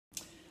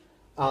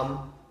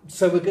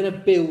So we're going to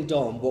build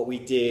on what we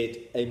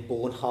did in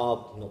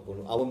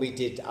when we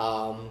did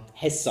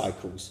Hess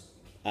cycles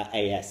at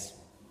AS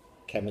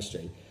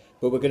chemistry,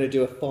 but we're going to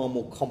do a far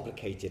more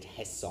complicated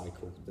Hess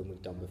cycle than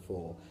we've done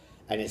before,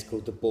 and it's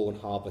called the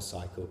Born-Haber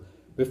cycle.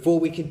 Before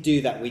we can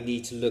do that, we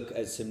need to look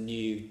at some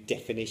new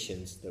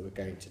definitions that we're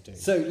going to do.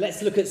 So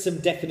let's look at some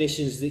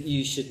definitions that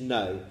you should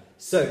know.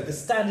 So the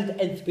standard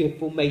enthalpy of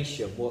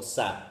formation, what's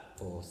that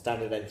for?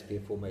 Standard enthalpy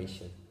of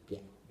formation. Yeah.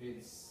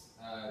 It's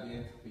the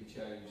enthalpy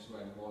change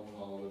when 1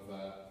 mole of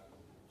a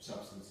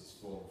substance is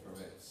formed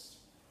from its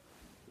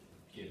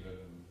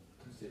given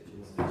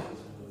constituents.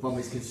 From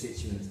its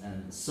constituent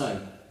elements. So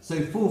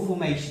for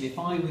formation, if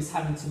I was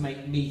having to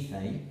make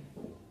methane,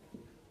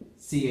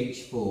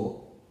 CH4,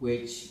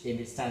 which in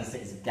its standard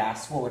state is a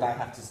gas, what would I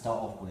have to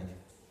start off with?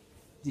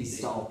 You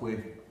start off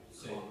with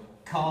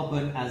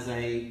carbon as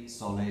a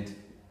solid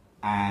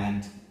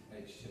and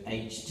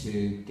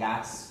H2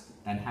 gas.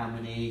 And how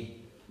many?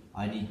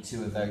 I need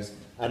 2 of those.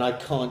 And I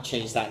can't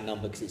change that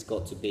number because it's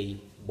got to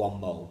be 1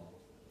 mole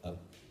of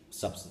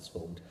substance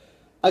formed.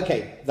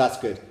 Okay, that's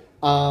good.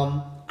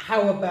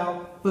 How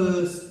about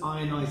first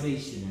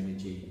ionization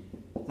energy?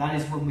 That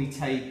is when we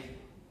take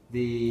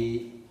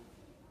the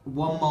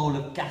 1 mole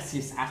of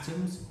gaseous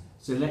atoms.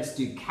 So let's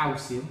do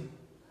calcium.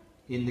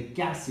 In the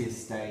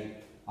gaseous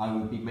state, I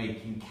would be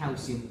making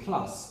calcium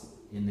plus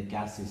in the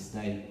gaseous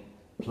state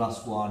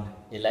plus 1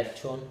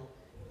 electron.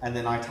 And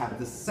then I'd have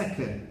the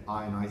second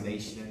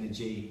ionization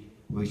energy,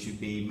 which would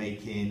be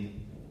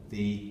making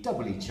the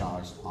doubly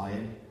charged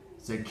ion.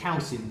 So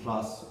calcium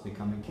plus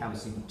becoming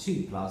calcium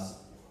 2 plus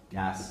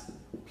gas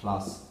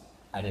plus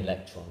an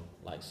electron,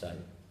 like so.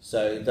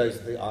 So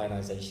those are the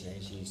ionization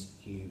energies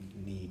you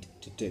need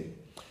to do.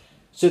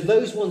 So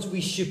those ones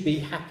we should be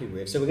happy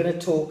with. So we're going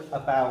to talk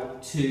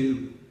about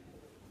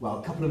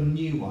a couple of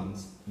new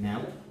ones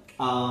now.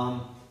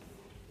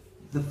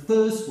 The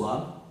first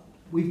one,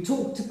 we've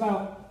talked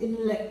about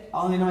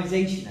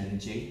ionization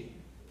energy.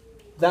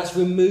 That's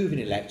removing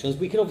electrons.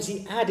 We can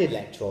obviously add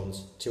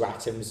electrons to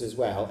atoms as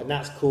well, and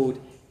that's called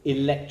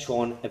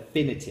electron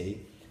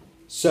affinity.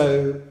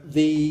 So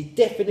the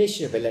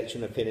definition of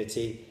electron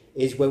affinity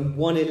is when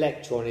 1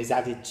 electron is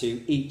added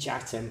to each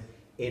atom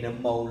in a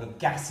mole of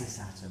gaseous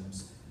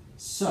atoms.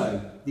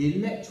 So the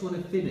electron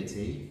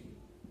affinity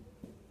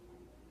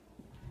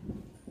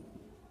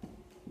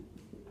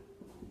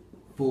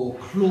for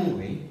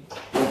chlorine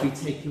will be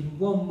taking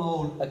 1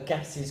 mole of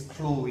gaseous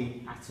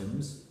chlorine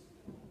atoms,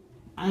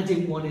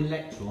 adding 1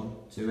 electron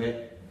to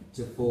it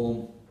to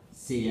form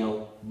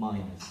Cl-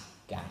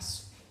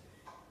 gas.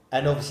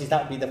 And obviously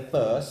that would be the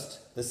first.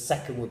 The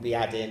second would be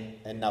adding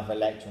another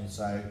electron.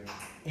 So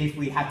if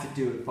we had to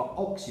do it for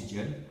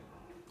oxygen,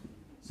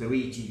 so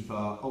e.g.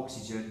 for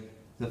oxygen,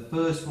 the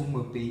first one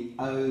would be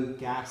O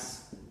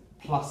gas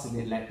plus an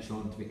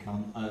electron to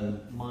become O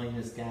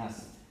minus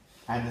gas,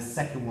 and the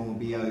second one would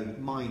be O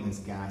minus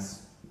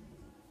gas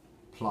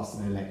plus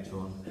an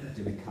electron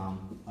to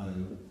become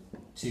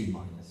O2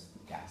 minus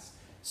gas.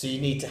 So you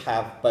need to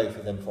have both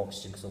of them for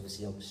oxygen, because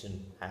obviously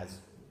oxygen has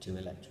 2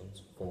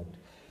 electrons formed.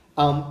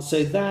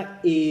 So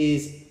that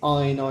is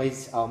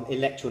ionized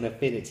electron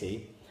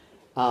affinity.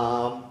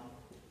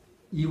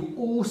 You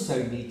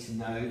also need to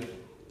know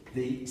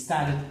the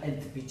standard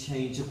enthalpy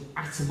change of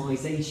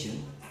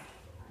atomization.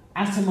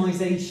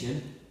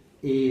 Atomization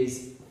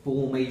is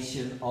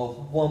formation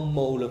of 1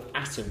 mole of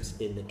atoms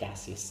in the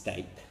gaseous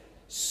state.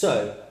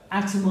 So,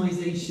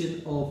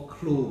 atomization of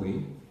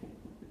chlorine,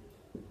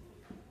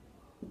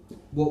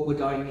 what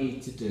would I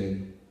need to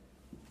do?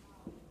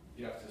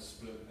 You have to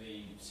split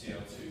the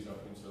Cl2s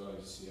up into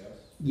loads of Cs.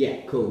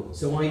 Yeah, cool.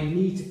 So I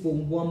need to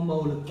form 1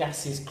 mole of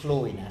gaseous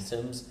chlorine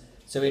atoms.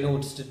 So in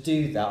order to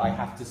do that, I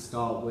have to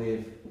start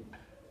with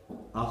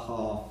a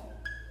half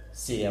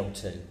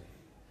Cl2.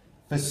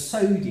 For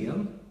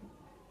sodium,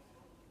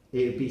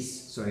 it would be,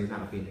 sorry, that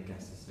would be in a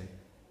gaseous state.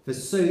 For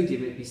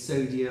sodium, it would be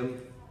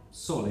sodium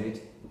solid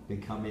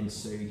becoming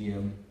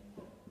sodium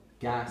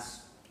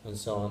gas, and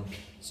so on.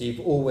 So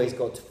you've always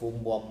got to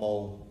form 1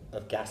 mole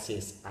of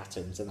gaseous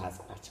atoms, and that's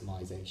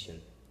atomization.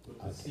 Would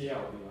the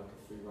Cl be like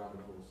a free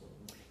radical or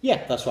something?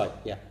 Yeah, that's right.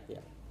 Yeah.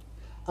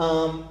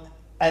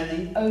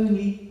 And the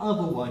only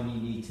other one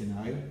you need to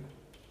know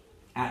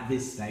at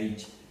this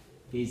stage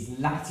is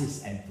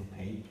lattice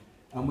enthalpy,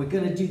 and we're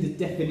going to do the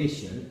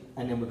definition,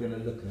 and then we're going to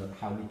look at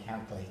how we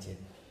calculate it.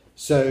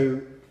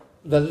 So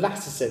the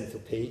lattice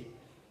enthalpy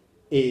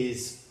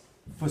is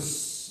for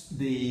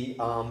the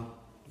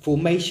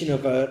formation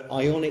of an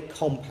ionic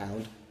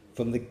compound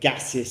from the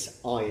gaseous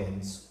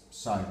ions.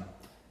 So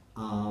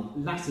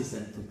lattice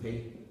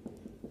enthalpy,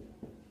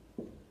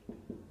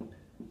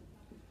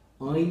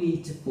 I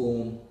need to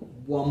form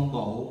 1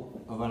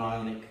 mole of an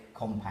ionic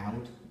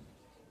compound.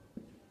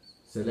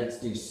 So let's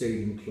do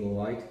sodium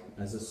chloride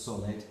as a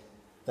solid.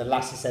 The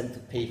lattice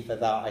enthalpy for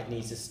that, I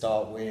need to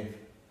start with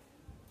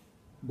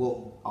what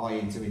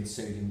ions are in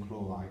sodium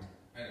chloride.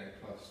 Na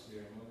plus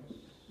Cl minus.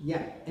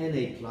 Yeah,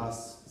 Na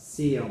plus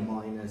Cl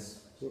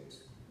minus. Whoops.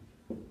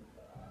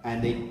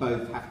 And they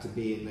both have to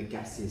be in the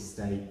gaseous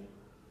state,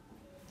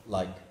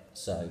 like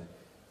So,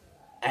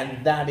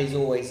 and that is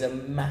always a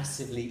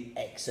massively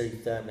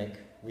exothermic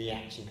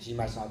reaction, because you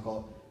imagine I've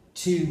got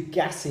two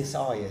gaseous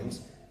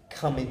ions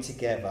coming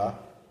together,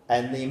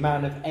 and the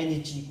amount of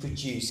energy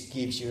produced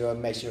gives you a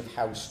measure of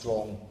how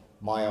strong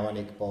my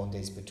ionic bond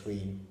is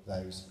between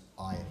those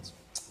ions.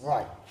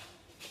 Right.